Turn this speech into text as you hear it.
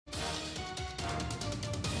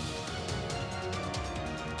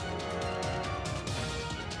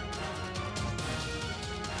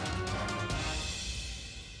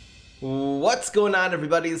What's going on,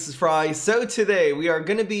 everybody? This is Fry. So today we are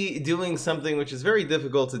going to be doing something which is very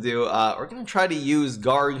difficult to do. We're going to try to use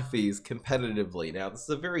Garg fees competitively. Now, this is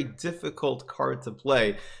a very difficult card to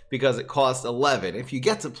play because it costs 11. If you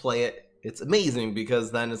get to play it, it's amazing because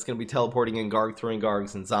then it's going to be teleporting in Garg, throwing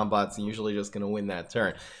Gargs and Zombots, and usually just going to win that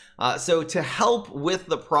turn. So to help with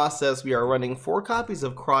the process, we are running 4 copies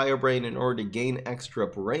of Cryo Brain in order to gain extra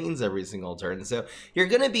brains every single turn. So you're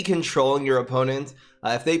going to be controlling your opponent.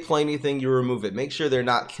 If they play anything, you remove it. Make sure they're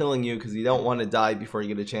not killing you because you don't want to die before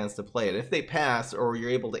you get a chance to play it. If they pass or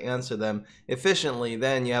you're able to answer them efficiently,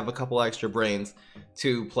 then you have a couple extra brains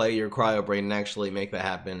to play your Cryo Brain and actually make that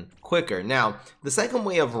happen quicker. Now, the second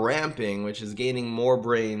way of ramping, which is gaining more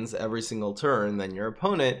brains every single turn than your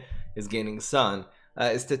opponent is gaining Sun,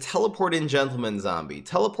 is to teleport in Gentleman Zombie.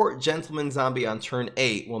 Teleport Gentleman Zombie on turn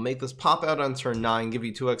 8 will make this pop out on turn 9, give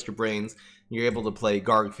you 2 extra brains. You're able to play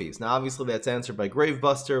Garg Feast. Now, obviously, that's answered by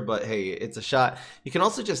Gravebuster, but hey, it's a shot. You can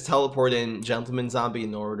also just teleport in Gentleman Zombie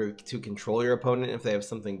in order to control your opponent if they have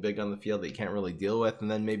something big on the field that you can't really deal with,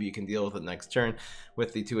 and then maybe you can deal with it next turn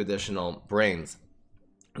with the 2 additional brains.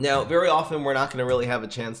 Now, very often we're not going to really have a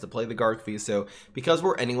chance to play the Garg Feast, so because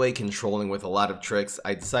we're anyway controlling with a lot of tricks,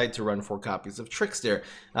 I decided to run 4 copies of Trickster.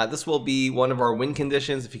 This will be one of our win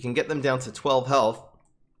conditions. If you can get them down to 12 health,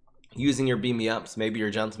 using your beam me ups, maybe your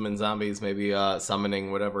Gentleman Zombies, maybe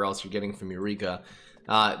summoning whatever else you're getting from Eureka,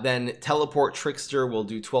 then Teleport Trickster will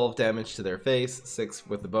do 12 damage to their face, 6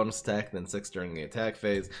 with the bonus attack, then 6 during the attack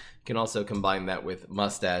phase. You can also combine that with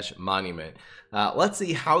Mustache Monument. Let's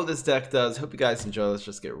see how this deck does. Hope you guys enjoy. Let's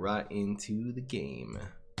just get right into the game.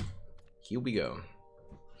 Here we go.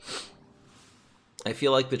 I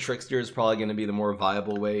feel like the Trickster is probably going to be the more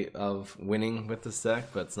viable way of winning with this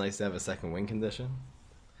deck, but it's nice to have a second win condition.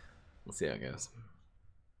 Let's see how it goes.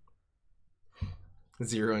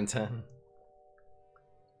 0 and 10.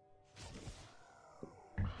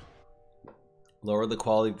 Lower the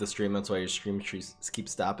quality of the stream, that's why your stream trees keep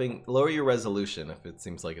stopping. Lower your resolution if it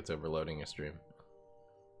seems like it's overloading your stream.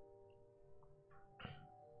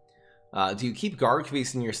 Do you keep Garg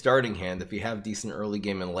Feast in your starting hand if you have decent early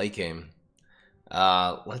game and late game?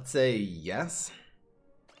 Let's say yes.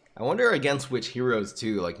 I wonder against which heroes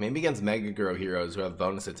too, like maybe against Mega Grow heroes who have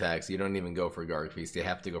bonus attacks, you don't even go for Garg Feast, you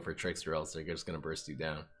have to go for Trickster else they're just going to burst you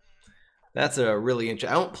down. That's a really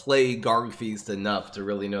interesting. I don't play Garg Feast enough to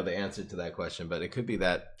really know the answer to that question, but it could be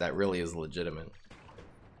that that really is legitimate.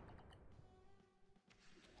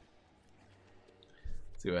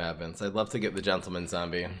 See what happens. I'd love to get the Gentleman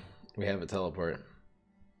Zombie. We have a teleport.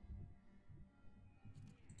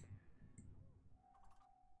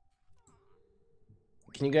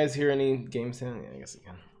 Can you guys hear any game sound? Yeah, I guess you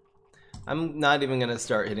can. I'm not even going to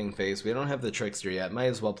start hitting face. We don't have the Trickster yet. Might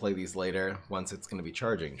as well play these later once it's going to be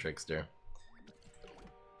charging Trickster.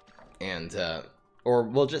 And, or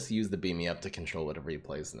we'll just use the Beam Me Up to control whatever he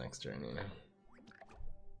plays next turn, you know.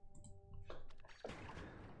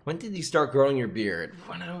 When did you start growing your beard?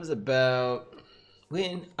 When I was about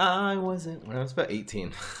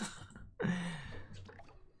 18.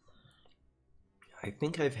 I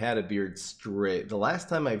think I've had a beard straight. The last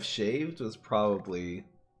time I've shaved was probably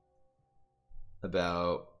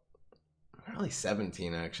about, probably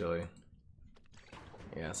 17 actually.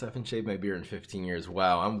 Yeah, so I haven't shaved my beard in 15 years.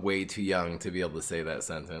 Wow, I'm way too young to be able to say that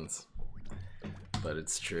sentence. But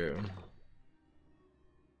it's true.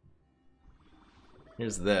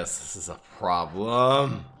 Here's this. This is a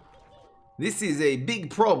problem. This is a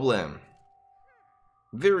big problem.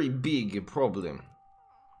 Very big problem.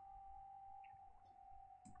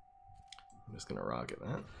 I'm just gonna rocket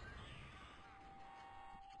that.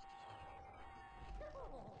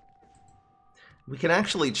 We can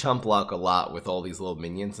actually chump block a lot with all these little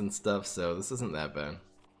minions and stuff, so this isn't that bad.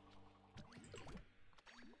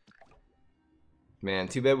 Man,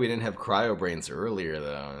 too bad we didn't have Cryo Brains earlier,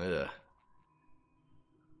 though. Ugh.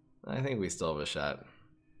 I think we still have a shot.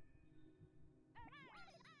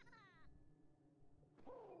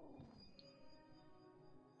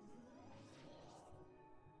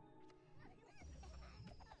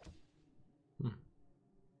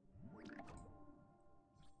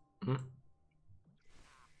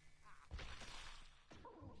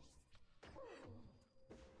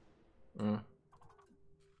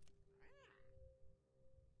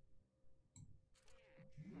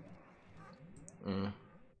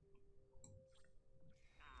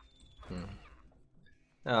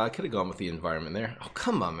 Oh, I could have gone with the environment there. Oh,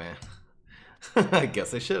 come on, man. I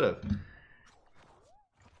guess I should have.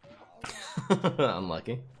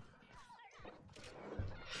 Unlucky.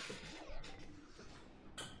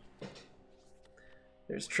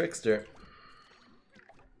 There's Trickster.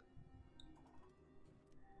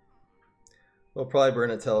 We'll probably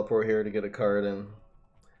burn a teleport here to get a card and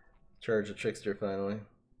charge a Trickster finally.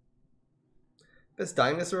 This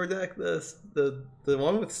dinosaur deck, the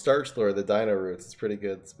one with Starch Lore, the Dino Roots, is pretty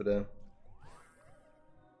good. But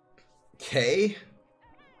K?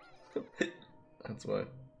 That's why.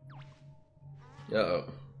 Uh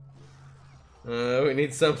oh. We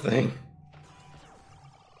need something.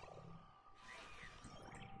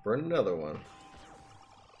 Burn another one.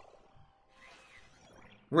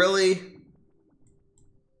 Really?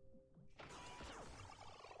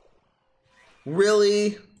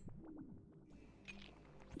 Really?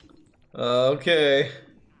 Okay.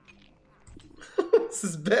 This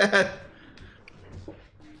is bad.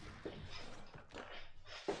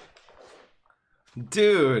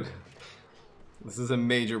 Dude. This is a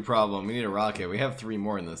major problem. We need a rocket. We have 3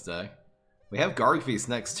 more in this deck. We have Garg Feast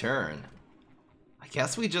next turn. I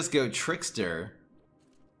guess we just go Trickster.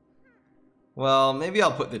 Well, maybe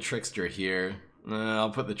I'll put the Trickster here. I'll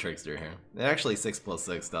put the Trickster here. Actually,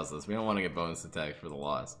 6+6 does this. We don't want to get bonus attack for the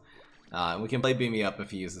loss. We can play Beam Me Up if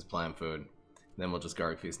he uses Plant Food. Then we'll just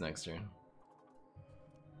Garg Feast next turn.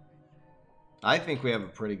 I think we have a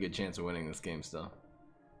pretty good chance of winning this game still.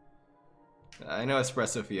 I know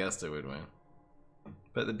Espresso Fiesta would win.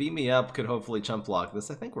 But the Beam Me Up could hopefully chump block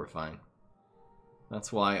this. I think we're fine.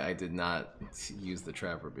 That's why I did not use the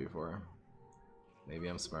Trapper before. Maybe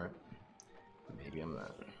I'm smart. Maybe I'm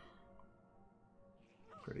not.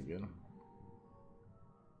 Pretty good.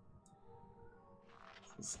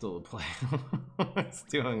 It's still a play. It's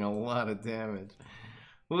doing a lot of damage.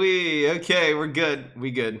 Okay, we're good.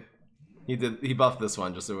 We good. He buffed this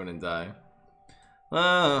one just so it wouldn't die.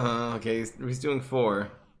 Okay, he's doing 4.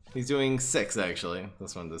 He's doing 6 actually.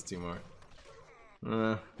 This one does 2 more.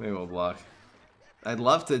 Maybe we'll block. I'd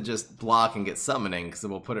love to just block and get summoning because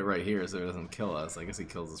we'll put it right here so it doesn't kill us. I guess he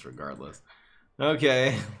kills us regardless.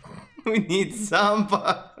 Okay. We need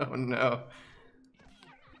Zamba. Oh no.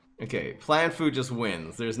 Okay, Plant Food just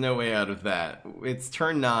wins. There's no way out of that. It's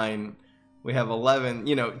turn 9. We have 11.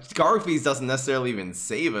 You know, Garg Feast doesn't necessarily even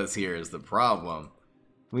save us here is the problem.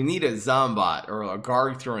 We need a Zombat or a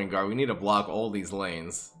Garg throwing Garg. We need to block all these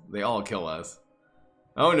lanes. They all kill us.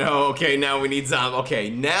 Oh no, okay, now we need Zombat. Okay,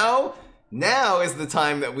 now is the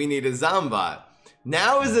time that we need a Zombat.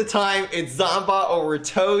 Now is the time it's Zombat or we're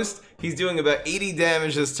toast. He's doing about 80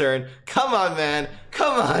 damage this turn. Come on, man.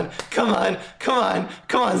 Come on, come on, come on,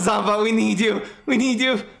 come on, Zombat. We need you. We need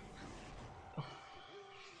you.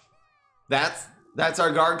 That's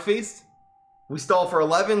our Garg Feast. We stalled for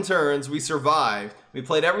 11 turns. We survived. We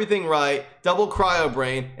played everything right. Double Cryo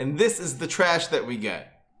Brain, and this is the trash that we get.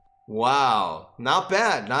 Wow, not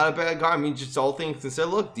bad. Not a bad Garg. I mean, just all things considered.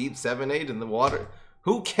 Look, deep 7-8 in the water.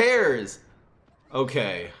 Who cares?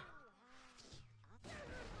 Okay.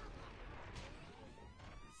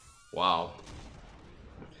 Wow.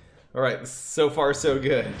 All right, so far so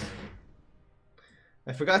good.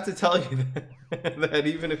 I forgot to tell you that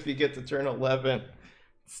even if you get to turn 11, it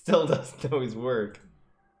still doesn't always work.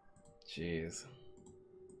 Jeez.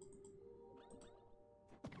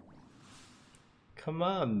 Come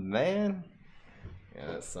on, man. Yeah,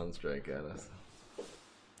 that Sunstrike at us.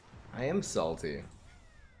 I am salty.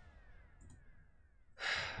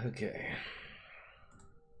 Okay.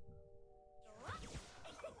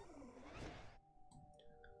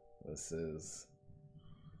 This is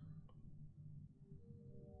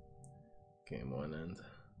game 1 end.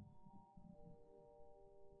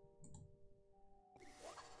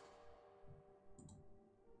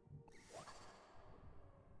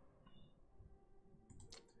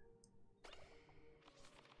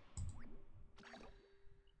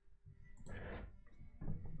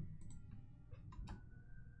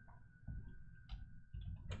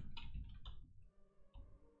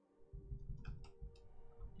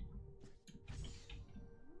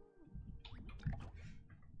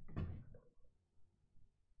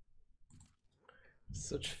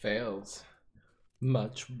 Such fails.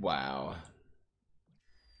 Much wow.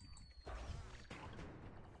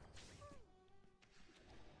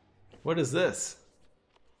 What is this?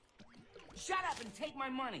 Shut up and take my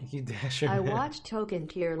money. You dash your I head. watched token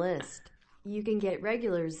tier list. You can get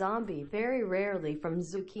regular zombie very rarely from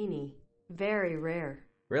Zucchini. Very rare.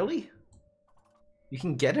 Really? You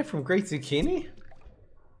can get it from Great Zucchini?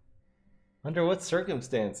 Under what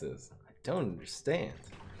circumstances? I don't understand.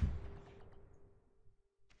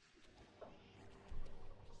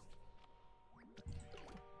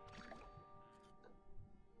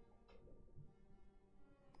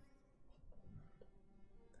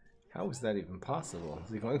 How is that even possible?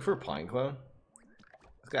 Is he going for a Pine Clone?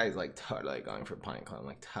 This guy's like totally going for a Pine Clone,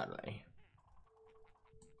 like totally.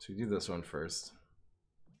 So we do this one first.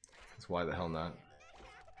 So why the hell not?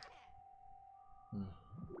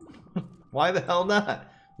 Why the hell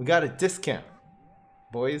not? We got a discount,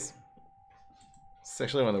 boys. It's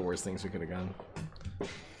actually one of the worst things we could have done.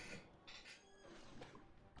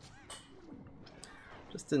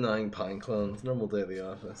 Just denying pine clones. Normal day at the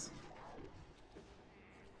office.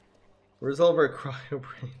 Where's all of our cryo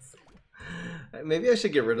brains? Maybe I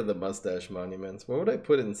should get rid of the mustache monuments. What would I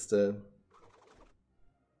put instead?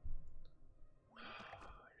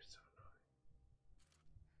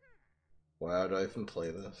 Wow, do I even play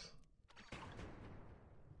this?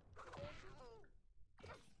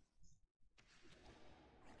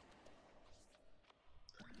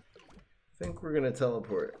 I think we're gonna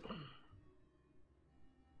teleport.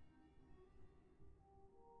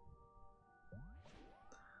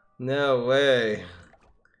 No way.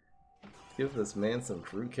 Give this man some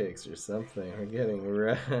fruitcakes or something. We're getting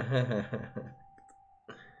wrecked.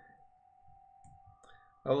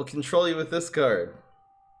 I will control you with this card.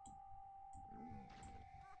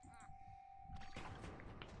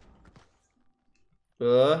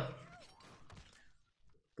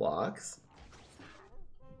 Blocks.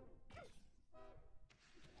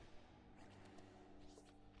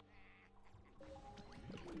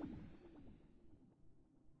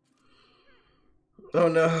 Oh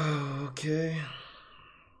no, okay.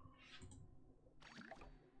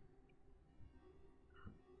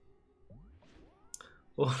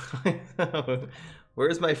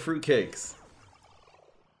 Where's my fruitcakes?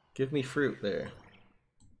 Give me fruit there.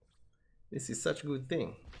 This is such a good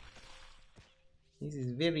thing. This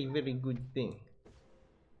is very, very good thing.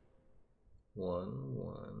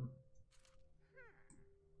 One.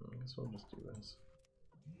 I guess I'll just do this.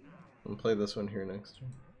 I'll play this one here next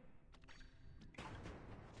turn.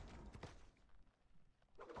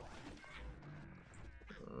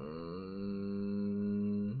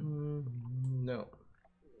 No.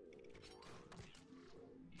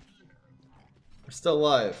 We're still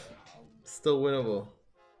alive. Still winnable.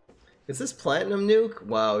 Is this Platinum Nuke?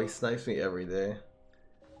 Wow, he snipes me every day.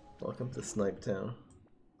 Welcome to Snipe Town.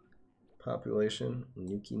 Population,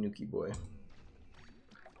 Nuki boy.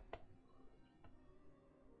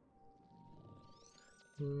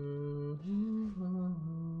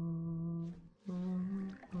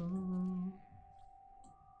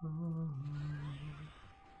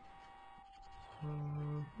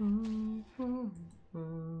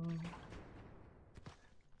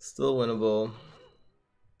 Still winnable.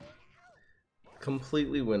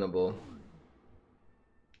 Completely winnable.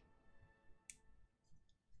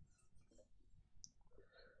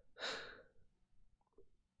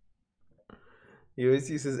 He always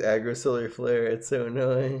uses aggro solar flare, it's so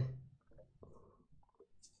annoying.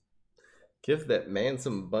 Give that man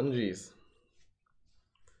some bungees.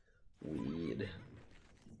 Weed.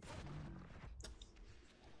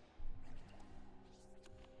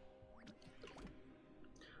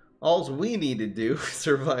 All we need to do is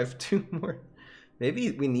survive 2 more.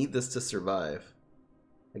 Maybe we need this to survive.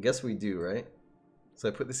 I guess we do, right? So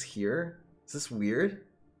I put this here. Is this weird?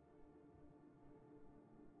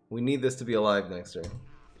 We need this to be alive next turn.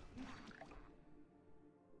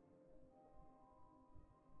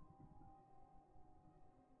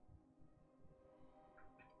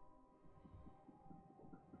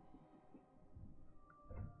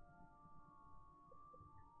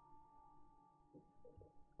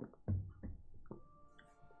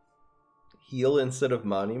 Heal instead of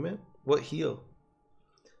monument? What heal?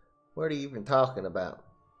 What are you even talking about?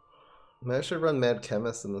 Maybe I should run Mad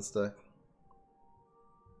Chemist in this deck.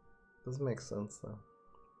 Doesn't make sense though.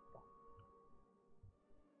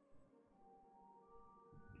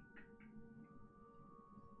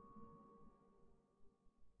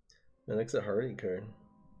 The next a Hardy card.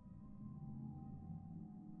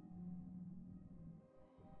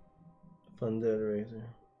 Fun Dead Razor.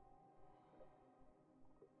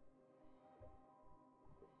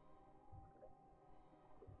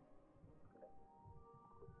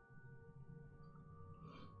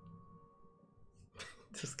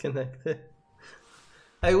 Disconnected.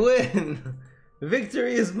 I win!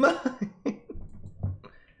 Victory is mine!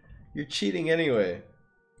 You're cheating anyway.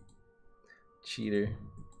 Cheater.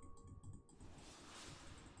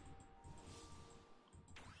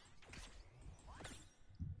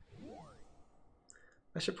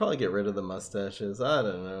 I should probably get rid of the mustaches. I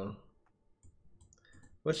don't know.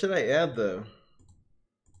 What should I add though?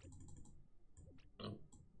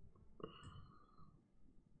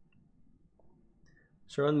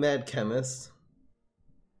 Should I run Mad Chemist?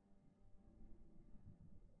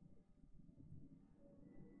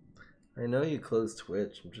 I know you closed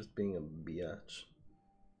Twitch. I'm just being a biatch.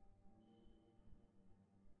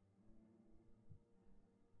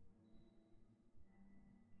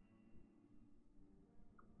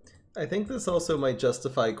 I think this also might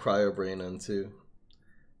justify Cryo Brain on 2.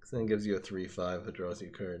 Because then it gives you a 3/5 that draws you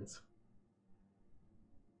cards.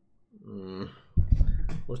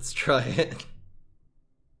 Let's try it.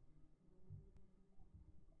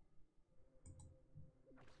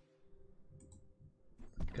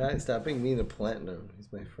 Guys, stop being mean to Platinum.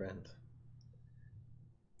 He's my friend.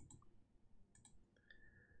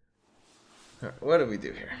 Alright, what do we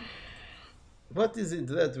do here? What is it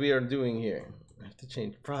that we are doing here? I have to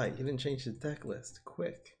change. Right, you didn't change the deck list.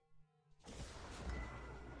 Quick.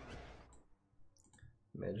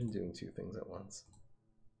 Imagine doing 2 things at once.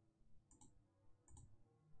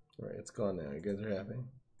 Alright, it's gone now. You guys are happy?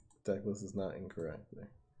 Deck list is not incorrect there.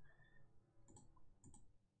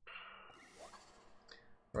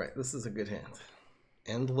 Alright, this is a good hand.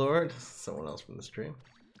 End Lord, someone else from the stream.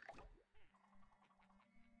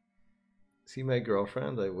 See my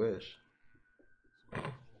girlfriend? I wish.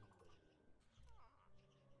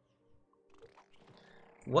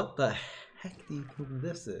 What the heck do you think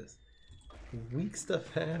this is? Weak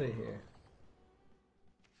stuff out of here.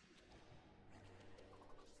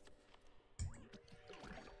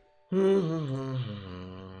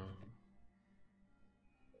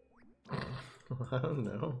 I don't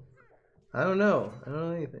know. I don't know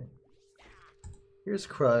anything. Here's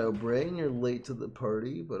Cryo Brain. You're late to the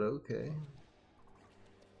party, but okay.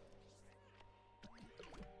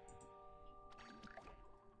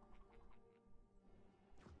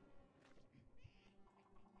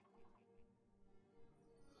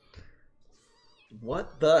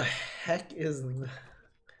 What the heck is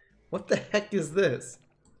what the heck is this?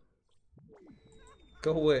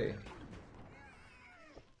 Go away.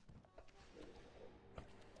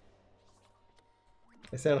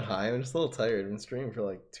 I sound high. I'm just a little tired. I've been streaming for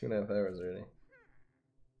like 2.5 hours already.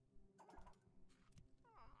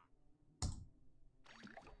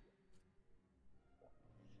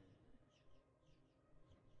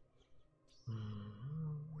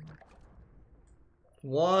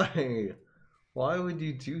 Why? Why would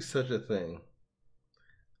you do such a thing?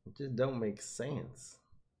 It just don't make sense.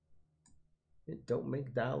 It don't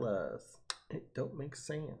make dollars. It don't make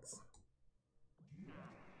sense.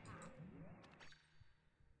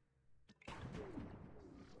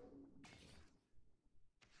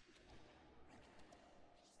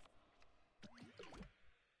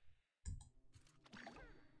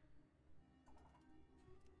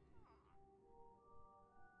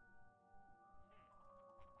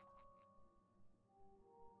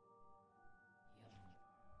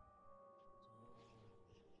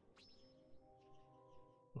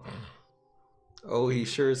 Oh, he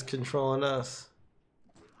sure is controlling us.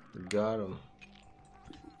 We got him.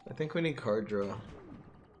 I think we need card draw.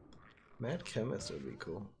 Mad Chemist would be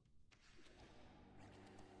cool.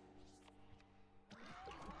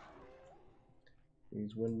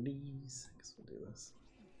 Use one of these. I guess we'll do this.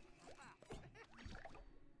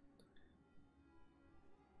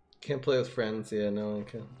 Can't play with friends. Yeah, no one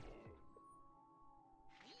can.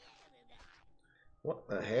 What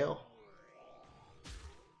the hell?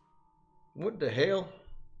 What the hell?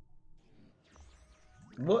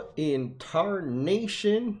 What in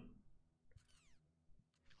tarnation?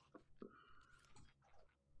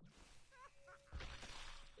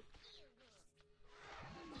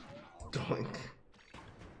 Doink.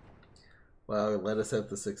 Wow, let us have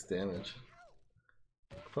the 6 damage.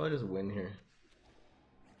 Probably just win here.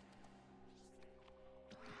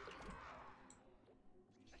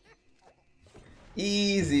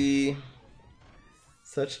 Easy.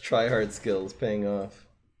 Such try-hard skills paying off.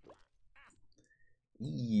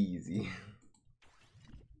 Easy.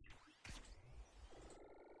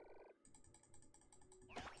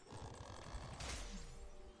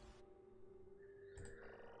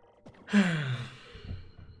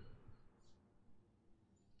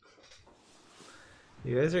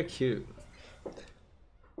 You guys are cute.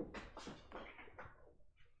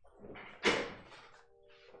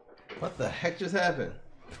 What the heck just happened?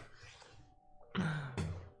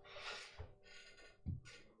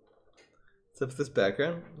 What's up with this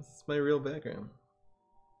background? This is my real background.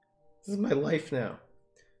 This is my life now.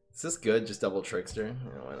 Is this good? Just double Trickster?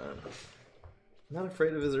 Yeah, why not? I'm not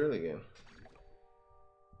afraid of his early game.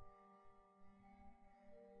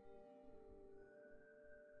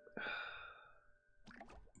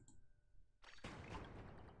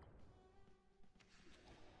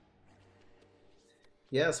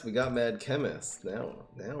 Yes, we got Mad Chemist. Now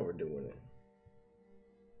we're doing it.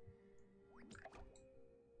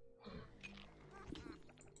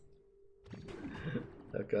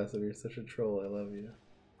 Oh, Gossip, you're such a troll. I love you.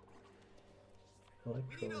 I like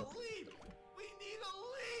trolls.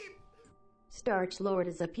 Starch Lord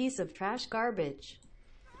is a piece of trash garbage.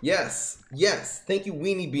 Yes, yes. Thank you,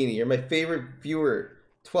 Weenie Beanie. You're my favorite viewer.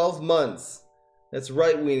 12 months. That's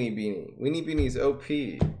right, Weenie Beanie. Weenie Beanie's OP.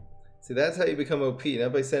 See, that's how you become OP,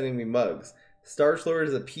 not by sending me mugs. Starch Lord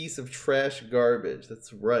is a piece of trash garbage.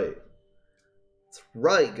 That's right. That's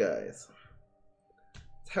right, guys.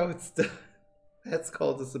 That's how it's done. That's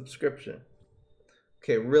called a subscription.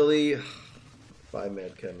 Okay, really? Bye,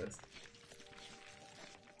 Mad Chemist.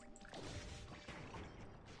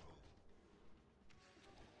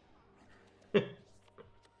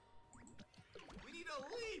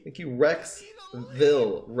 Thank you,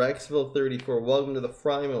 Rexville. Rexville34. Welcome to the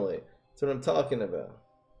Primally. That's what I'm talking about.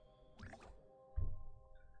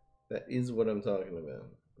 That is what I'm talking about.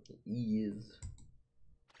 He is.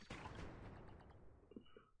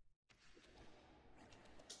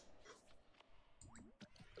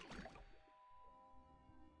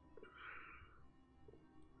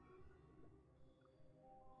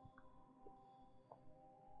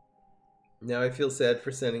 Now I feel sad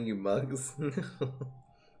for sending you mugs.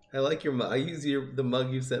 I like your mug. I use the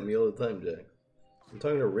mug you sent me all the time, Jack. I'm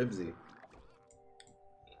talking to Ribsy.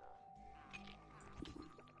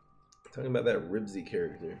 I'm talking about that Ribsy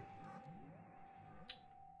character.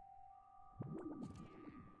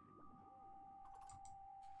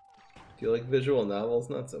 Do you like visual novels?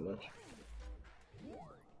 Not so much.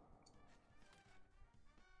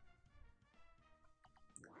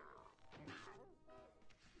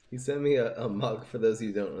 He sent me a mug, for those of you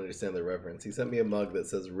who don't understand the reference. He sent me a mug that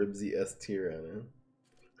says Ribsy S tier on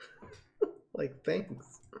it. Like,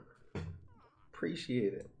 thanks.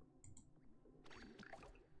 Appreciate it.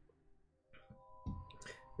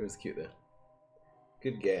 It was cute though.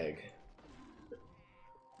 Good gag.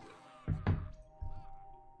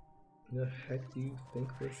 The heck do you think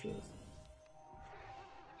this is?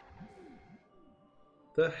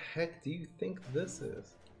 The heck do you think this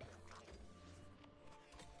is?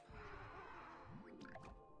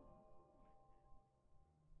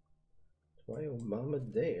 Why, oh mama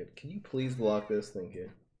dad. Can you please block this? Thank you.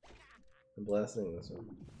 I'm blasting this one.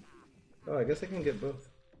 Oh, I guess I can get both.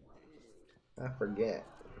 I forget.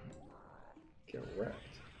 Get wrecked.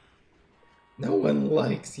 No one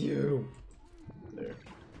likes you! There.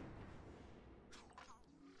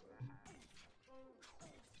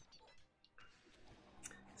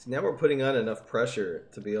 So now we're putting on enough pressure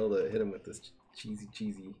to be able to hit him with this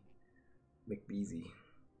cheesy McBeezy.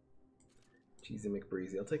 Cheesy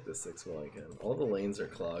McBreezy. I'll take the 6 while I can. All the lanes are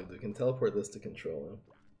clogged. We can teleport this to control him.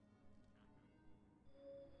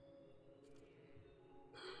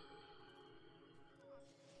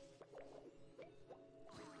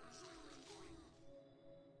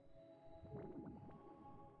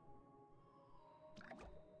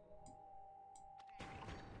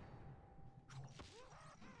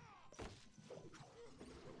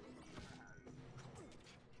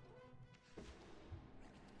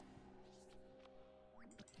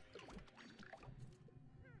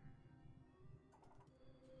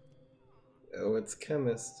 Oh, it's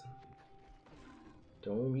Chemist.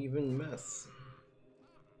 Don't even mess.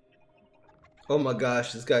 Oh my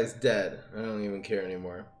gosh, this guy's dead. I don't even care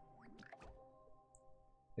anymore.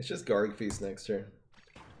 It's just Garg Feast next turn.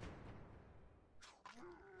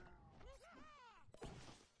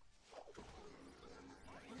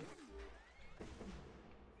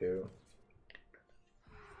 Ew.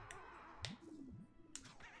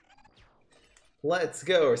 Let's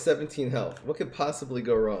go. Or 17 health. What could possibly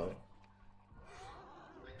go wrong?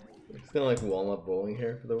 It's gonna like walnut bowling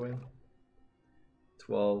here for the win.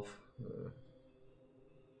 12.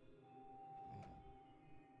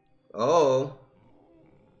 Oh.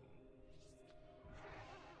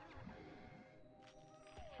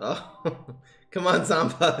 Oh. Come on,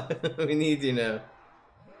 Zombot. We need you now.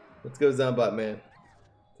 Let's go, Zombot man.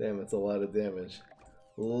 Damn, it's a lot of damage.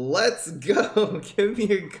 Let's go. Give me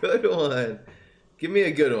a good one. Give me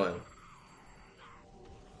a good one.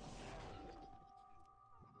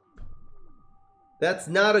 That's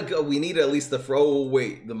not a good. We need at least the oh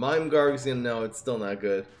wait, the Mime Garg's in. No, it's still not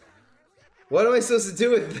good. What am I supposed to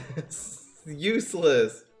do with this? It's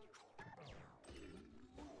useless.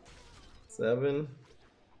 7.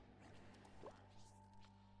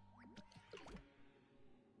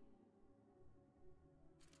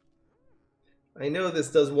 I know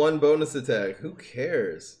this does 1 bonus attack. Who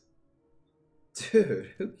cares?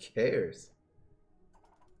 Dude, who cares?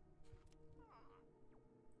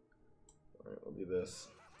 Alright, we'll do this.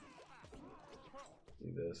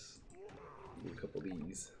 Do this. Do a couple of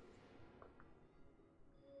these.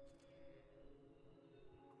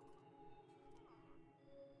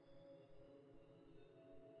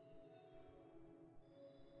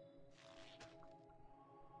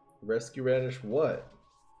 Rescue Radish what?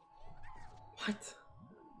 What?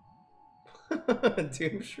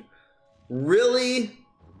 Dude, really?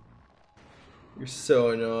 You're so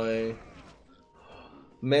annoying.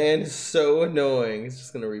 Man, so annoying. He's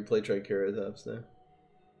just gonna replay Triceratops now.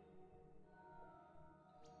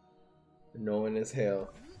 Annoying as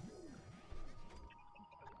hell.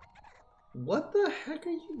 What the heck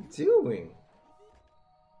are you doing?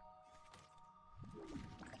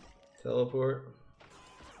 Teleport.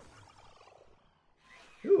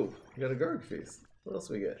 Ooh, we got a Garg feast. What else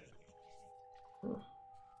we get? Huh.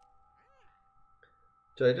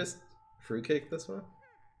 Did I just fruitcake this one?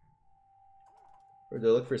 Or do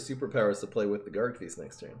I look for superpowers to play with the Garg feast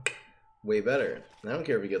next turn? Way better. I don't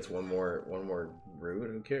care if he gets one more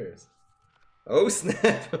root. Who cares? Oh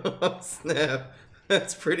snap! Oh snap!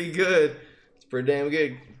 That's pretty good. It's pretty damn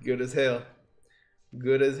good. Good as hell.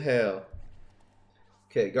 Good as hell.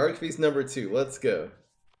 Okay, Garg feast number 2. Let's go.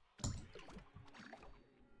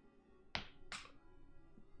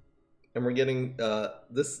 And we're getting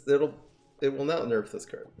this. It will not nerf this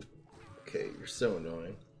card. Okay, you're so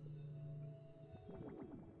annoying.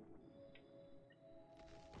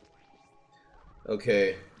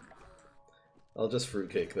 Okay, I'll just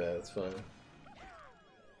fruitcake that. It's fine.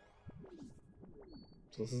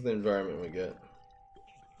 So this is the environment we get.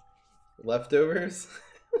 Leftovers.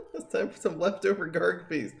 It's time for some leftover Garg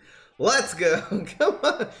feast. Let's go. Come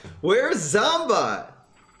on. Where's Zombot?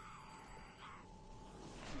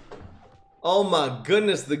 Oh my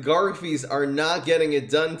goodness, the Garg feast are not getting it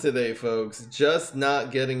done today, folks. Just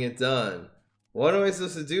not getting it done. What am I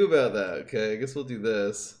supposed to do about that? Okay, I guess we'll do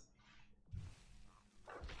this.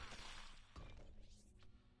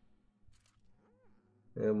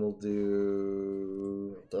 And we'll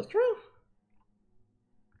do industrial?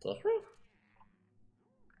 Industrial?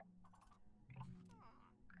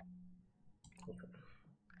 Okay.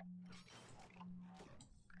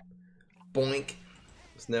 Boink.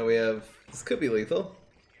 So now we have, this could be lethal.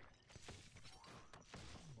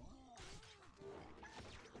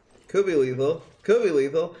 Could be lethal. Could be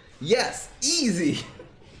lethal. Yes! Easy!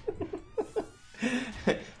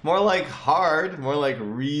 More like hard. More like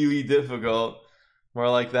really difficult. More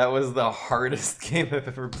like that was the hardest game I've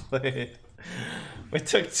ever played. It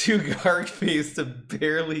took 2 Garg feasts to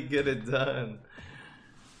barely get it done.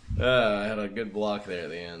 I had a good block there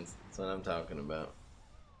at the end. That's what I'm talking about.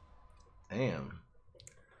 Damn.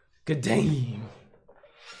 Good damn.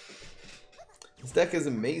 This deck is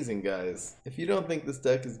amazing, guys. If you don't think this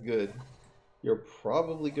deck is good, you're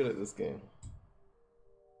probably good at this game.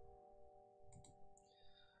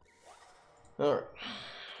 Alright.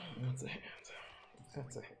 That's a hand.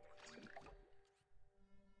 That's a hand.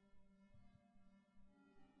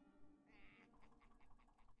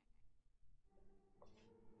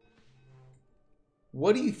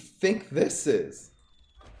 What do you think this is?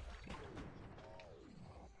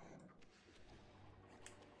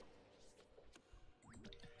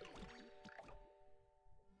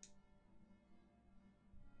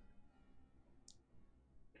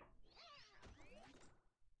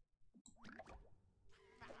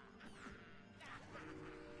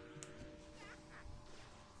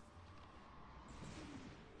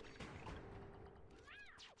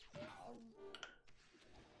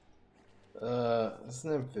 This is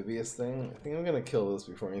an amphibious thing. I think I'm gonna kill this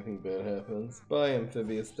before anything bad happens. Bye,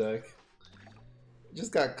 amphibious deck. It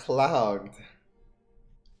just got clogged.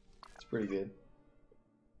 It's pretty good.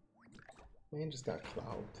 Man, just got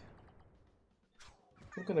clogged.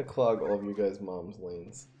 I'm gonna clog all of you guys' mom's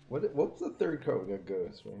lanes. What was the third card? We got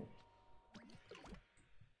Ghost, right?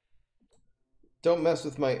 Don't mess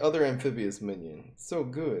with my other amphibious minion. It's so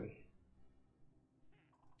good.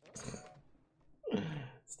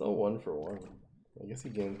 Still 1 for 1. I guess he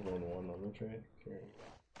gains 1-1 on the trade.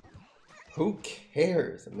 Who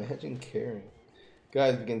cares? Imagine caring.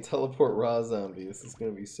 Guys, we can teleport raw zombie. This is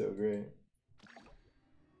gonna be so great.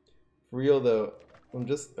 For real though, I'm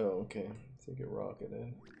just. Oh, okay. So get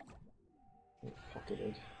rocketed. Get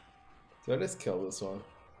pocketed. Do I just kill this one?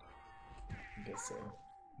 I guess so.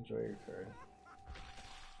 Enjoy your card.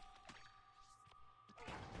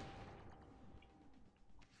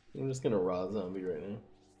 I'm just gonna raw zombie right now.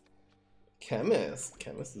 Chemist.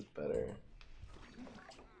 Chemist is better.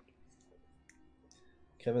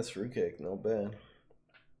 Chemist fruitcake, not bad.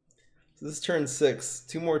 So this is turn 6.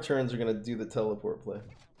 2 more turns are gonna do the teleport play.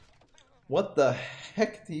 What the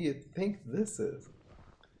heck do you think this is?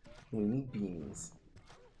 We need beans.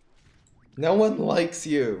 No one likes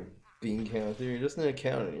you, bean counter. You're just an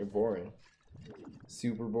accountant. You're boring.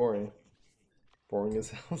 Super boring. Boring as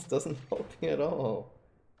hell. This doesn't help me at all.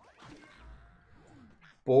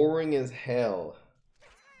 Boring as hell.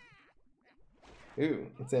 Ooh,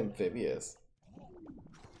 it's amphibious.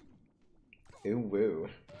 Ooh woo.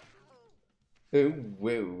 Ooh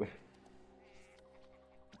woo.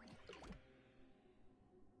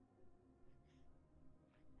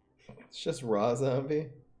 It's just raw zombie.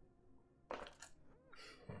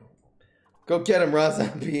 Go get him, raw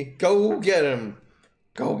zombie. Go get him.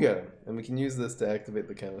 Go get him. And we can use this to activate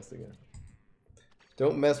the chemist again.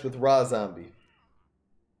 Don't mess with raw zombie.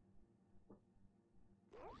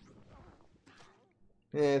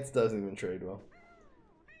 It doesn't even trade well.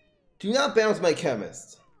 Do not bounce my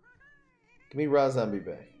chemist. Give me raw zombie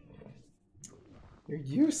back. You're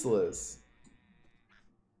useless.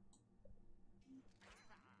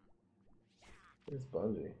 Where's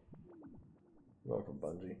Bungie? I'm going for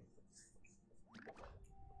Bungie.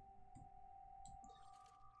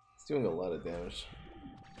 It's doing a lot of damage.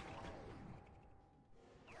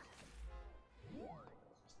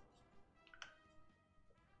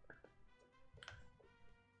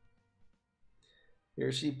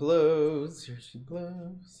 Here she blows, here she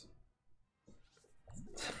blows.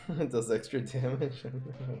 It does extra damage.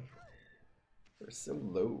 We're so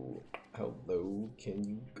low. How low can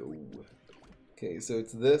you go? Okay, so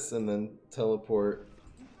it's this and then teleport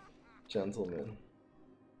gentleman.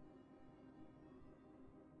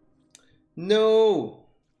 No!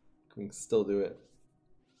 We can still do it.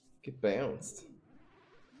 Get bounced.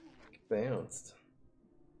 Get bounced.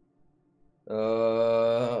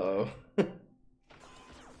 Uh-oh.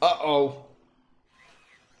 Uh-oh.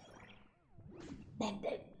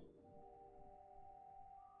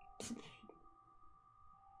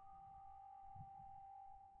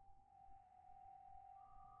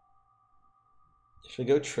 Should I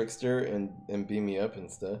go Trickster and beam me up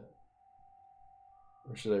instead?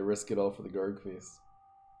 Or should I risk it all for the Garg feast?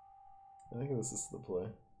 I think this is the play.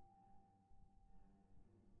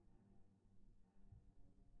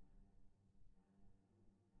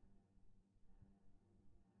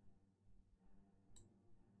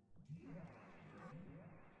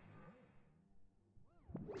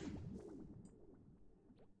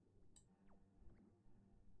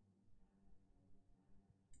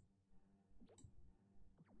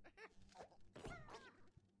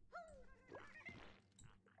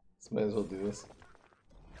 Might as well do this.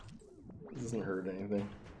 This doesn't hurt anything.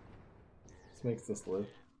 This makes us live.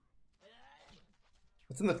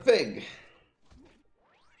 What's in the fig?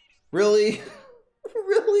 Really?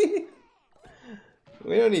 Really?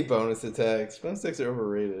 We don't need bonus attacks. Bonus attacks are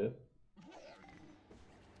overrated.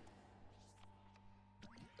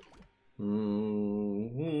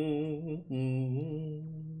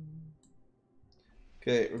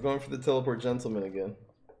 Okay, we're going for the teleport gentleman again.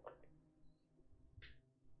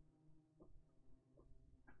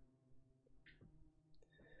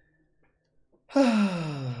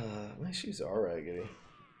 My shoes are raggedy.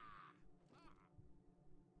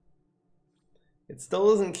 It still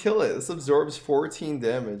doesn't kill it. This absorbs 14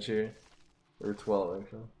 damage here. Or 12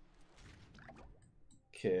 actually.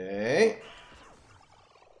 Okay.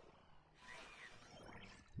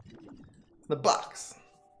 The box.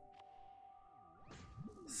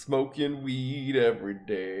 Smoking weed every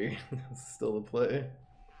day. This is still the play.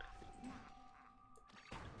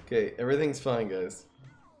 Okay, everything's fine, guys.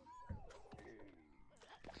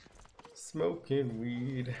 Smoking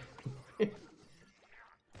weed. He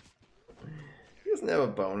doesn't have a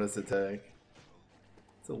bonus attack.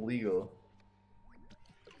 It's illegal.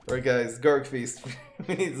 Alright guys, Garg Feast.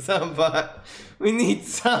 We need Zombot. We need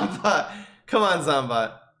Zombot. Come on,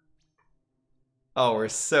 Zombot. Oh, we're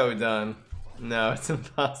so done. No, it's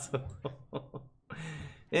impossible.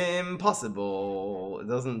 Impossible. It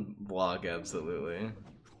doesn't block, absolutely.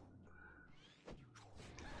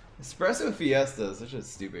 Espresso Fiesta is such a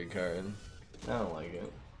stupid card. I don't like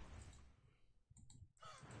it.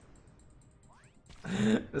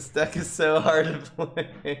 This deck is so hard to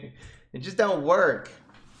play. It just don't work.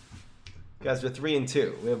 Guys, we're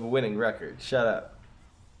 3-2. We have a winning record. Shut up.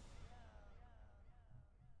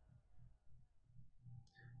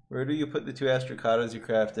 Where do you put the 2 Astrocatas you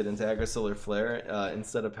crafted into Agri-Solar Flare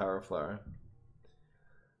instead of Power Flower?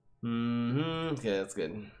 Okay, that's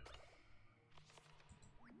good.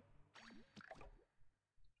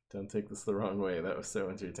 Don't take this the wrong way. That was so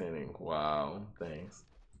entertaining. Wow. Thanks.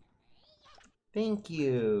 Thank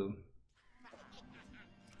you.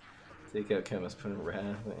 Take out Chemist, put in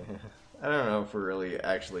Wrath. I don't know if we're really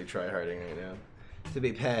actually tryharding right now. To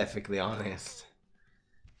be perfectly honest.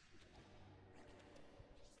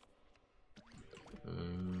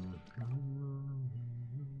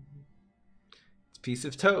 It's a piece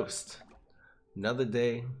of toast. Another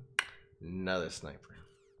day, another sniper.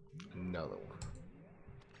 Another one.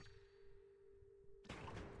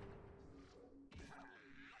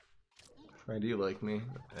 I do like me.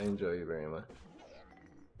 I enjoy you very much.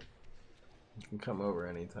 You can come over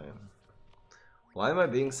anytime. Why am I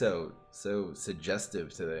being so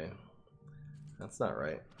suggestive today? That's not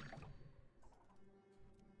right.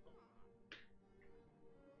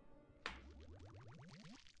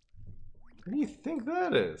 What do you think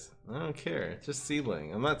that is? I don't care. It's just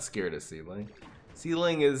seedling. I'm not scared of seedling.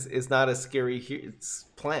 Seedling is not a scary it's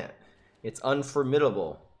plant. It's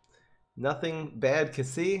unformidable. Nothing bad can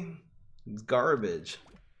see. It's garbage.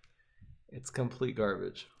 It's complete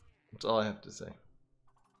garbage. That's all I have to say.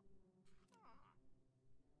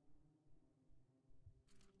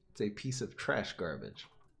 It's a piece of trash garbage.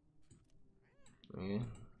 Okay.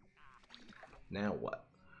 Now what?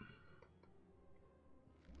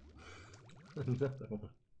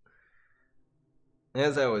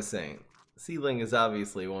 As I was saying, Seedling is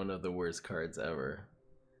obviously one of the worst cards ever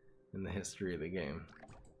in the history of the game.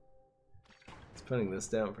 It's putting this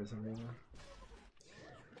down for some reason.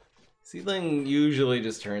 Seedling usually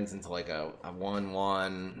just turns into like a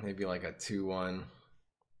 1/1, maybe like a 2/1.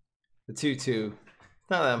 The 2/2.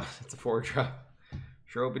 Not that much, it's a 4-drop.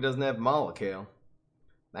 Sure hope he doesn't have Molocale.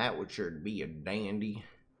 That would sure be a dandy.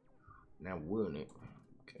 Now wouldn't it?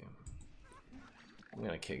 Okay. I'm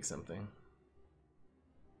gonna kick something.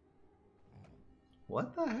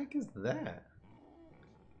 What the heck is that?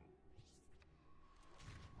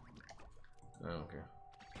 I don't care.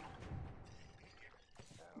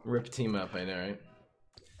 Rip team up, I know, right?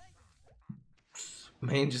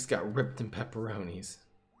 Man just got ripped in pepperonis.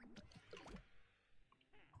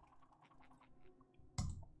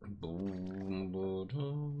 Building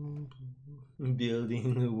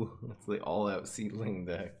it's the all-out seedling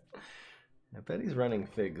deck. I bet he's running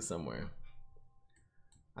Fig somewhere.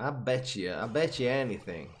 I bet you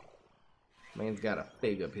anything. Man's got a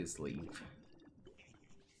Fig up his sleeve.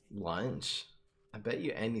 Lunch? I bet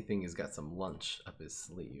you anything he's got some lunch up his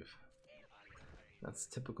sleeve. That's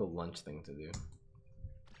a typical lunch thing to do.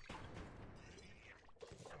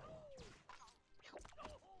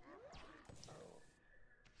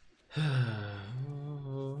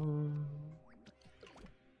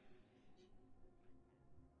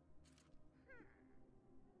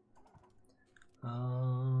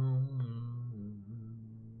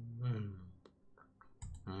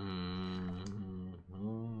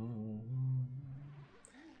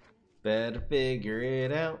 Better figure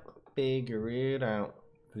it out, figure it out.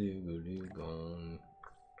 Gone.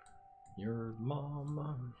 Your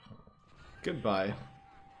mama. Goodbye.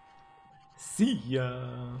 See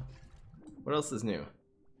ya. What else is new?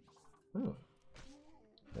 Oh,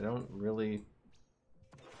 I don't really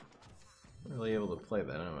able to play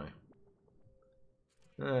that, am I?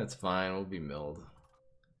 It's fine. We'll be milled.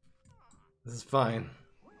 This is fine.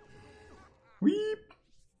 Weep.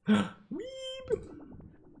 Weep.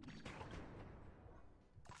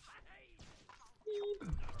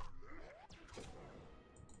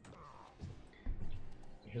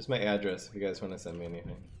 Here's my address if you guys want to send me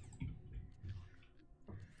anything.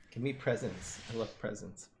 Give me presents. I love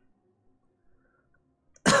presents.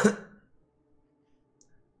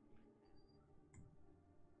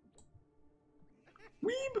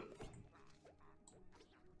 Weeb.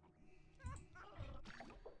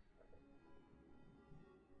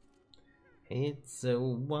 It's so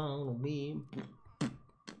wild, weeb.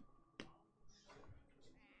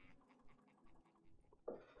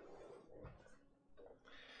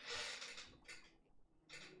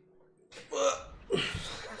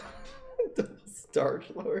 Star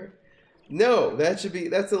Lord. No, that's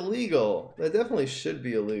illegal. That definitely should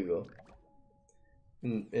be illegal.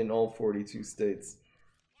 In all 42 states.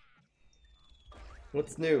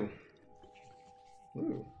 What's new?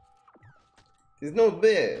 Ooh. There's no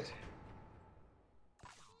bed.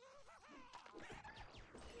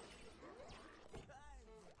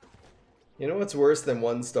 You know what's worse than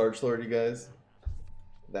one Starch Lord, you guys?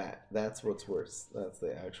 That's what's worse. That's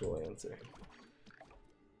the actual answer.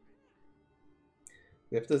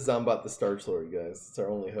 We have to Zombat the Starch Lord, guys. It's our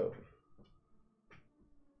only hope.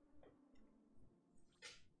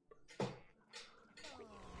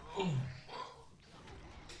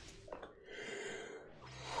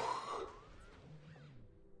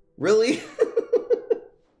 Really?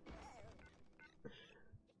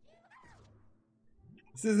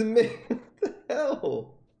 This isn't me. What the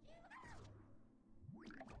hell?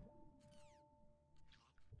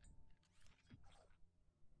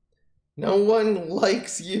 No one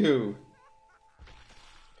likes you.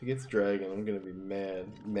 If he gets Dragon, I'm gonna be mad.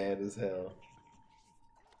 Mad as hell.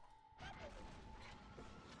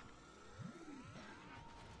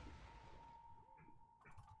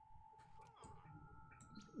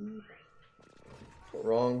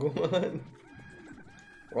 Wrong one.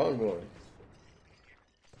 Wrong one.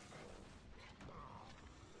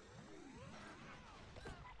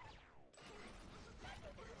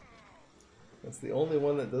 That's the only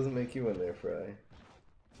one that doesn't make you in there, Fry.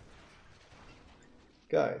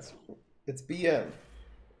 Guys, it's BM.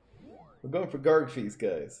 We're going for Garg fees,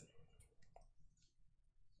 guys.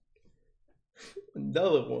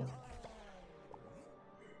 Another one.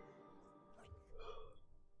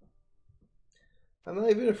 I'm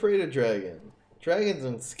not even afraid of dragon. Dragons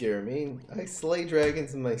don't scare me. I slay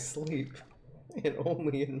dragons in my sleep. And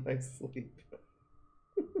only in my sleep.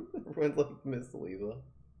 Everyone's like Miss Leela.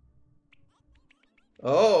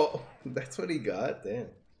 Oh, that's what he got? Damn.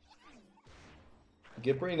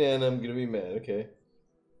 Get brain in, I'm gonna be mad, okay.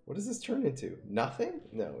 What does this turn into? Nothing?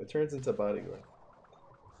 No, it turns into bodyguard.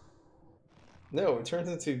 No, it turns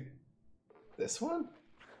into this one?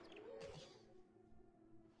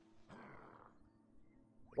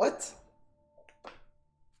 What?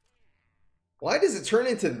 Why does it turn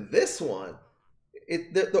into this one?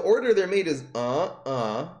 The order they're made is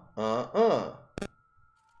So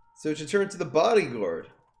it should turn to the bodyguard.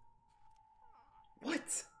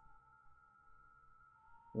 What?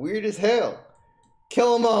 Weird as hell.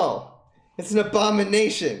 Kill them all. It's an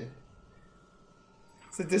abomination.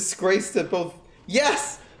 It's a disgrace to both.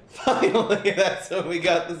 Yes! Finally, that's when we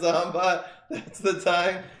got the Zombot. That's the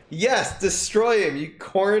time. Yes, destroy him, you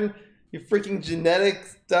corn. You freaking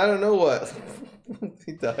genetics. I don't know what.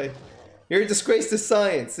 He died. You're a disgrace to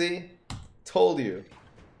science, see? Told you.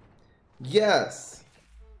 Yes.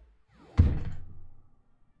 I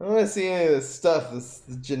don't want to see any of this stuff, this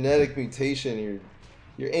genetic mutation.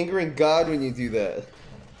 You're angering God when you do that.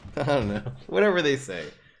 I don't know. Whatever they say.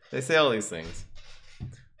 They say all these things.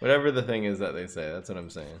 Whatever the thing is that they say, that's what I'm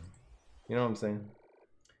saying. You know what I'm saying?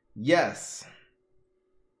 Yes.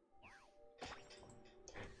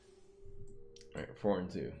 Alright, 4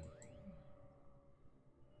 and 2.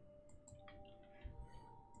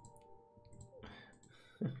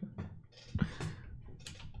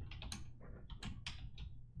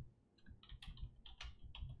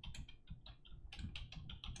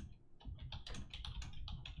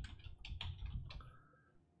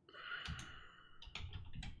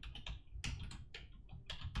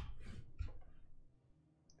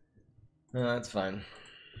 No, that's fine.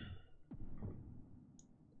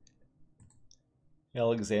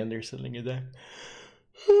 Alexander sitting in there.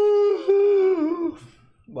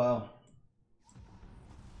 Wow.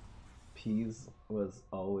 Peas was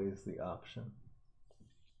always the option.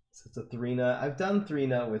 So it's a 3-nut. I've done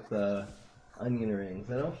 3-nut with onion rings.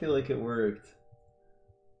 I don't feel like it worked.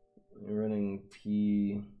 You're running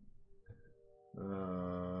pea.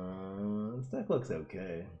 This deck looks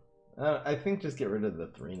okay. I think just get rid of the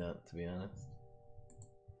 3-nut, to be honest.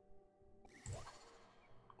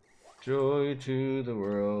 Joy to the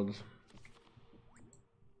world.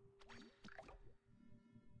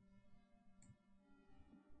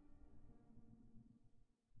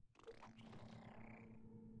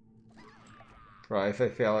 Right, if I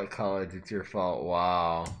fail at college, it's your fault.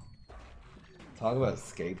 Wow. Talk about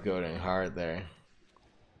scapegoating hard there.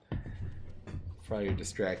 Probably you're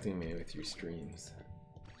distracting me with your streams.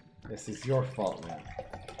 This is your fault, man.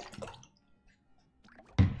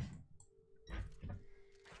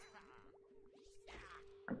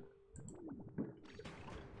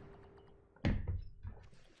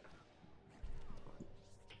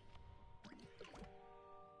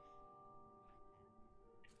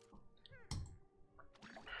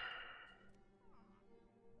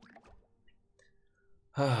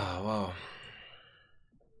 Ah, wow.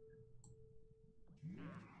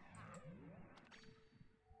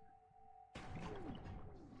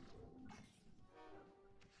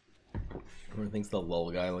 Everyone thinks the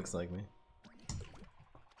lol guy looks like me.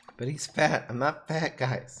 But he's fat. I'm not fat,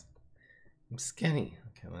 guys. I'm skinny.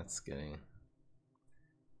 Okay, that's skinny.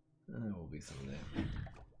 I will be someday.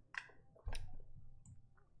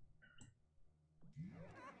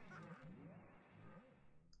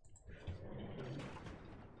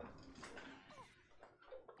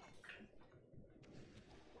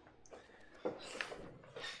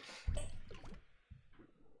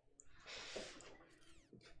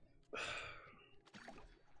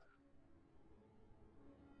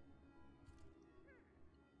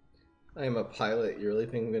 I am a pilot. You really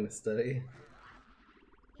think I'm going to study?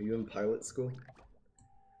 Are you in pilot school?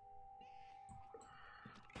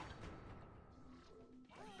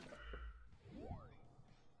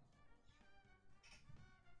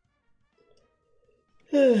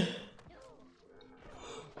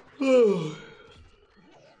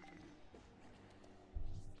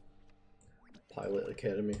 Pilot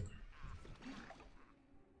Academy.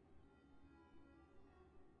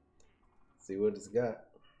 See what it's got.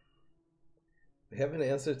 We have an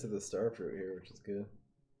answer to the star fruit here, which is good.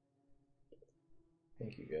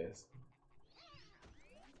 Thank you guys.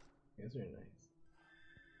 You guys are nice.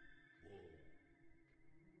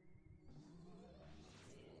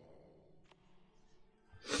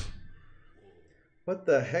 What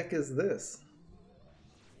the heck is this?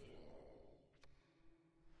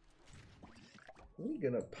 Are we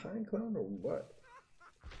gonna pine clown or what?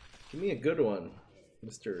 Give me a good one,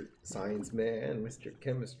 Mr. Science Man, Mr.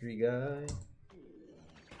 Chemistry Guy.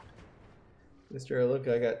 Mr. Look,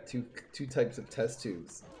 I got two types of test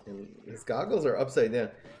tubes, and his goggles are upside down.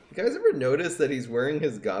 You guys ever notice that he's wearing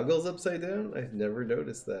his goggles upside down? I've never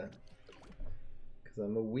noticed that, because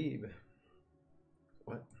I'm a weeb.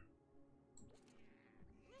 What?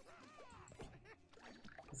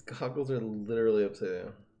 His goggles are literally upside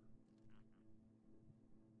down.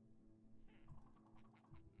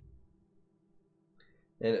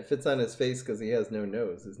 And it fits on his face because he has no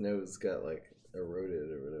nose. His nose got like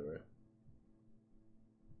eroded or whatever.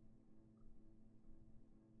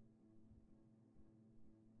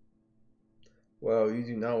 Wow, you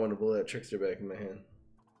do not want to blow that trickster back in my hand.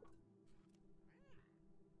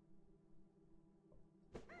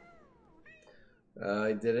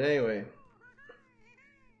 I did it anyway.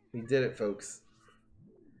 He did it, folks.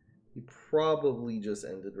 He probably just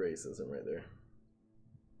ended racism right there.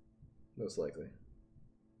 Most likely.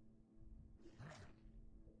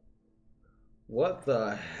 What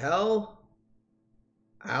the hell?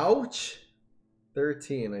 Ouch!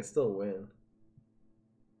 13, I still win.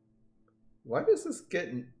 Why does this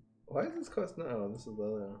get... Why does this cost... No, this is the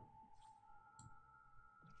other one.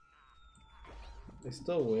 I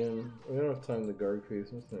still win. We don't have time to Garg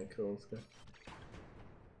piece. I'm just gonna kill this guy.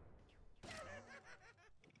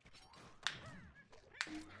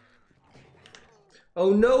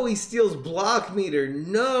 Oh no, he steals block meter.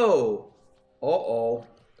 No! Uh-oh.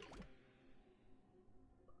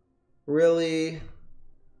 Really?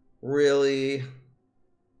 Really?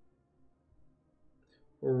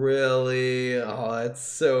 Really? Oh, that's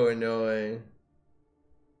so annoying.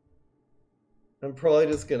 I'm probably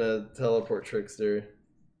just gonna teleport Trickster.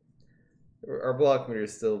 Our block meter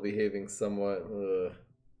is still behaving somewhat. Ugh.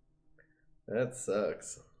 That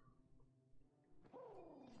sucks.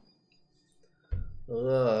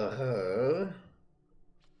 Ugh.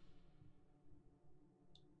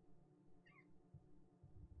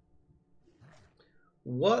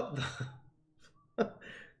 What the...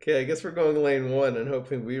 Okay, I guess we're going lane 1 and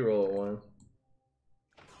hoping we roll a 1.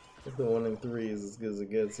 If the 1 and 3 is as good as it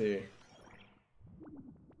gets here.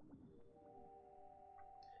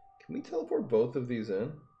 Can we teleport both of these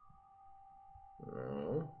in?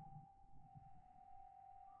 No.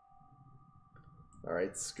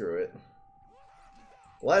 Alright, screw it.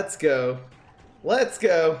 Let's go! Let's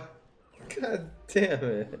go! God damn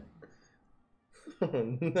it.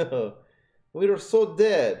 Oh no. We are so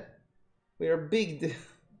dead. We are big dead.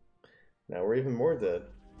 Now we're even more dead.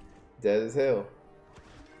 Dead as hell.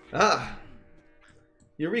 Ah!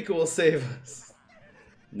 Eureka will save us.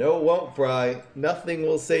 No, it won't, Fry. Nothing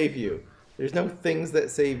will save you. There's no things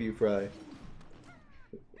that save you, Fry.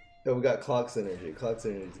 Oh, we got Clock Synergy. Clock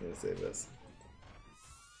Synergy is going to save us.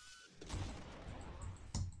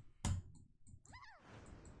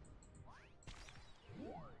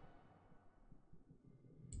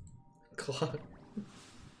 Clock.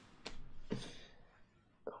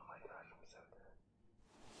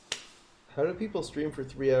 How do people stream for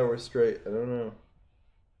 3 hours straight? I don't know.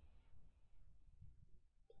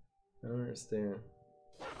 I don't understand.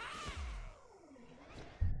 I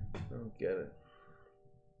don't get it.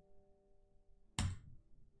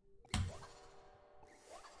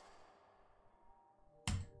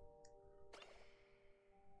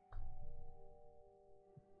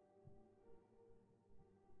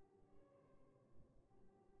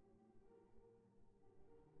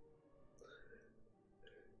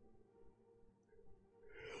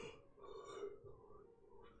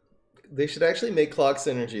 They should actually make clock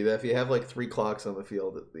synergy that if you have like 3 clocks on the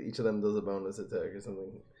field, each of them does a bonus attack or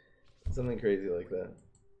something crazy like that.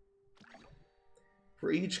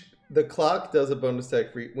 For each, the clock does a bonus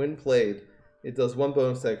attack for when played. It does 1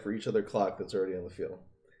 bonus attack for each other clock that's already on the field.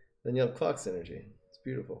 Then you have clock synergy. It's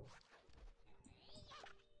beautiful.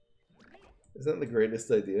 Isn't that the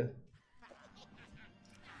greatest idea?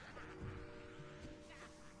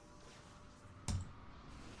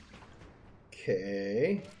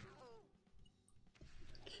 Okay.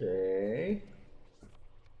 Okay.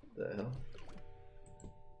 What the hell?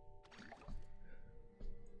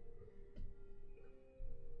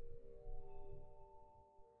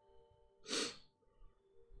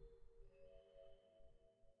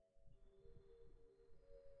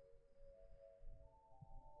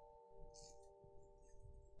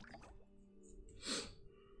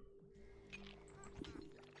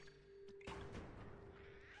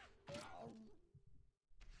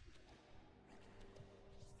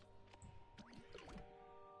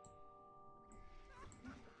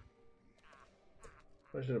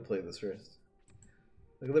 I should have played this first.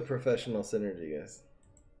 Look at the professional synergy, guys.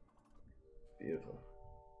 Beautiful.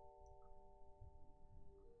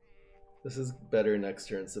 This is better next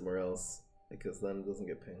turn somewhere else, because then it doesn't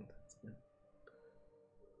get pinged.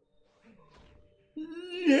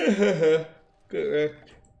 Yeah,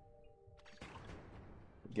 correct.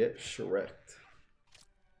 Get Shrek.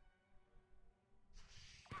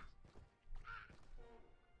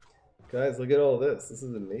 Guys, look at all this. This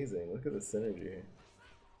is amazing. Look at the synergy here.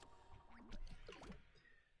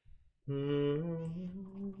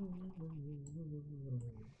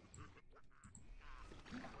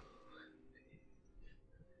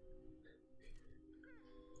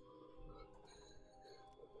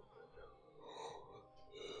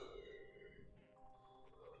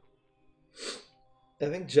 I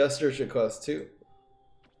think Jester should cost 2.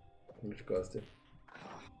 It should cost 2.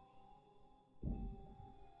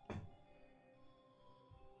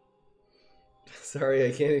 Sorry,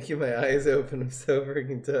 I can't keep my eyes open. I'm so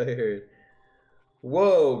freaking tired.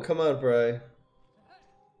 Whoa, come on, Bri.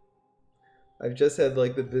 I've just had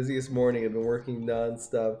like the busiest morning. I've been working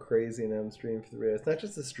non-stop crazy and I'm streaming for 3 hours. It's not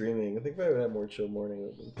just the streaming. I think if I would have more chill morning,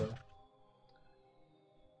 it would have been fun.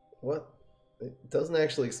 What? It doesn't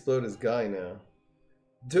actually explode his guy now.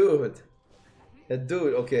 Dude!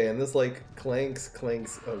 Dude, okay, and this like clanks.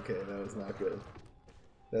 Okay, that was not good.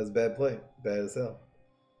 That was bad play. Bad as hell.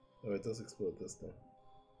 Oh, it does explode this time.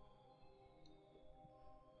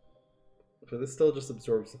 But this still just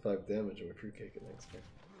absorbs the 5 damage and we fruitcake it next turn.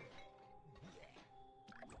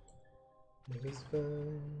 This is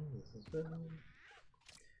fine. This is fine.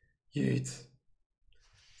 Yeet.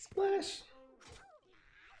 Splash.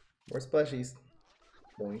 More splashies.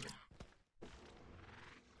 Boink.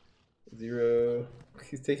 0.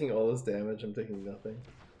 He's taking all this damage. I'm taking nothing.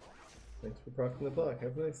 Thanks for proccing the block.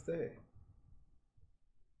 Have a nice day.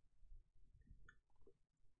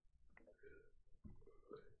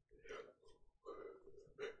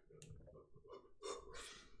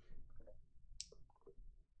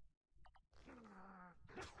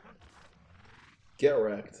 Get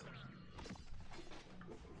wrecked.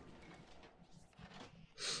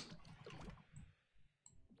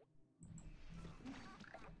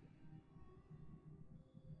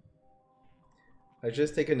 I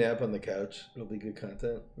just take a nap on the couch. It'll be good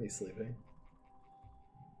content. Me sleeping.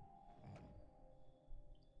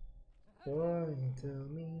 Why? Tell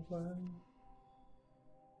me why.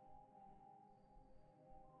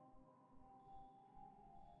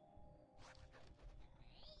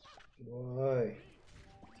 Why?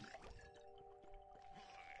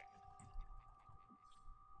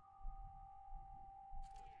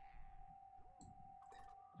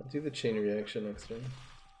 I'll do the chain reaction next turn.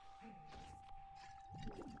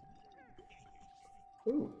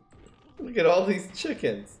 Ooh, look at all these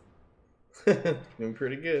chickens. Doing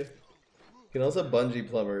pretty good. You can also bungee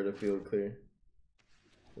plumber to field clear.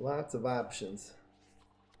 Lots of options.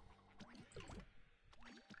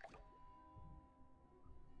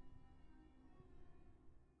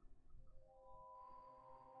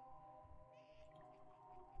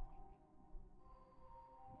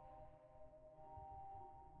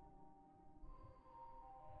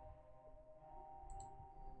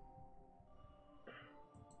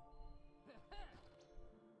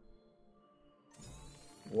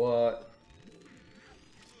 What?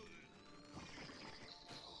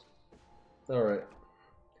 Alright.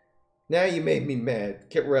 Now you made me mad.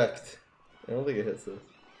 Get wrecked. I don't think it hits this.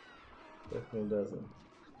 Definitely doesn't.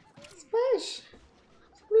 Splash!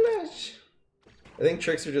 Splash! I think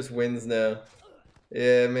Trickster just wins now.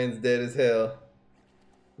 Yeah, man's dead as hell.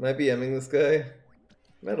 Might be BMing this guy.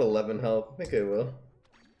 I'm at 11 health. I think I will.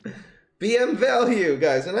 BM value!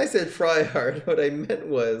 Guys, when I said fry hard, what I meant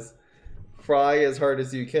was fry as hard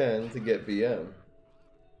as you can to get BM.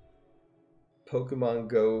 Pokemon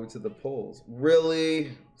Go to the polls.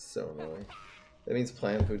 Really? So annoying. That means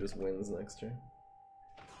Planfu just wins next turn.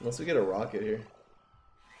 Unless we get a rocket here.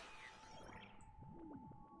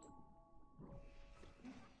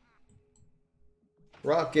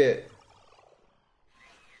 Rocket!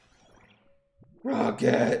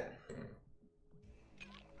 Rocket!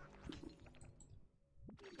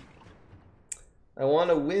 I want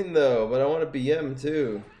to win though, but I want to BM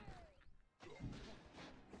too.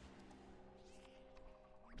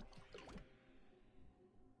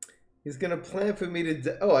 He's gonna plan for me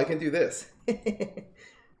to. Oh, I can do this.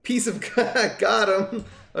 Piece of got him.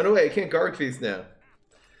 Oh no, wait, I can't Garg Feast now.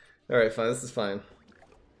 All right, fine. This is fine.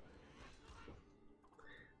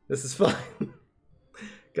 This is fine.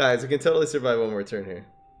 Guys, we can totally survive one more turn here.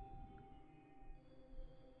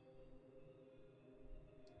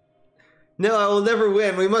 No, I will never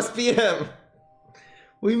win. We must beat him.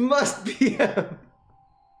 We must PM.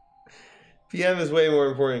 PM is way more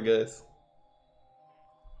important, guys.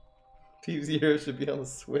 Peeves Hero should be on the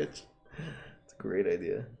Switch. It's a great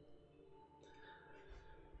idea.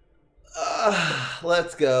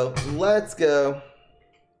 Let's go. Let's go.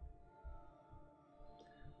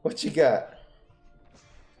 What you got?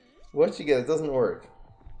 What you got? It doesn't work.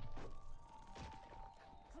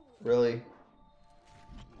 Really?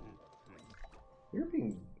 You're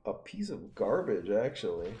being a piece of garbage,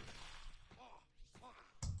 actually.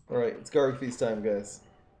 Alright, it's Garg Feast time, guys.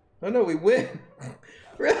 Oh no, we win!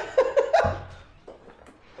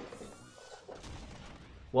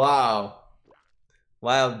 Wow.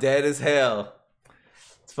 Wow, dead as hell.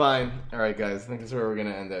 It's fine. Alright, guys, I think that's where we're gonna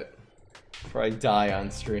end it. Before I die on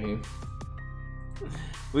stream.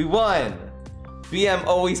 We won! BM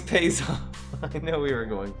always pays off. I know we were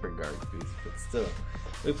going for Garg Feast, but still.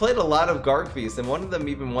 We played a lot of Garg Feast, and one of them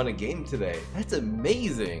even won a game today. That's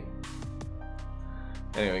amazing!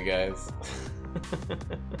 Anyway, guys.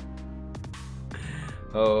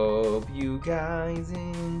 Hope you guys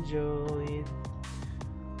enjoyed.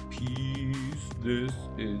 Peace. This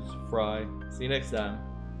is Fry. See you next time.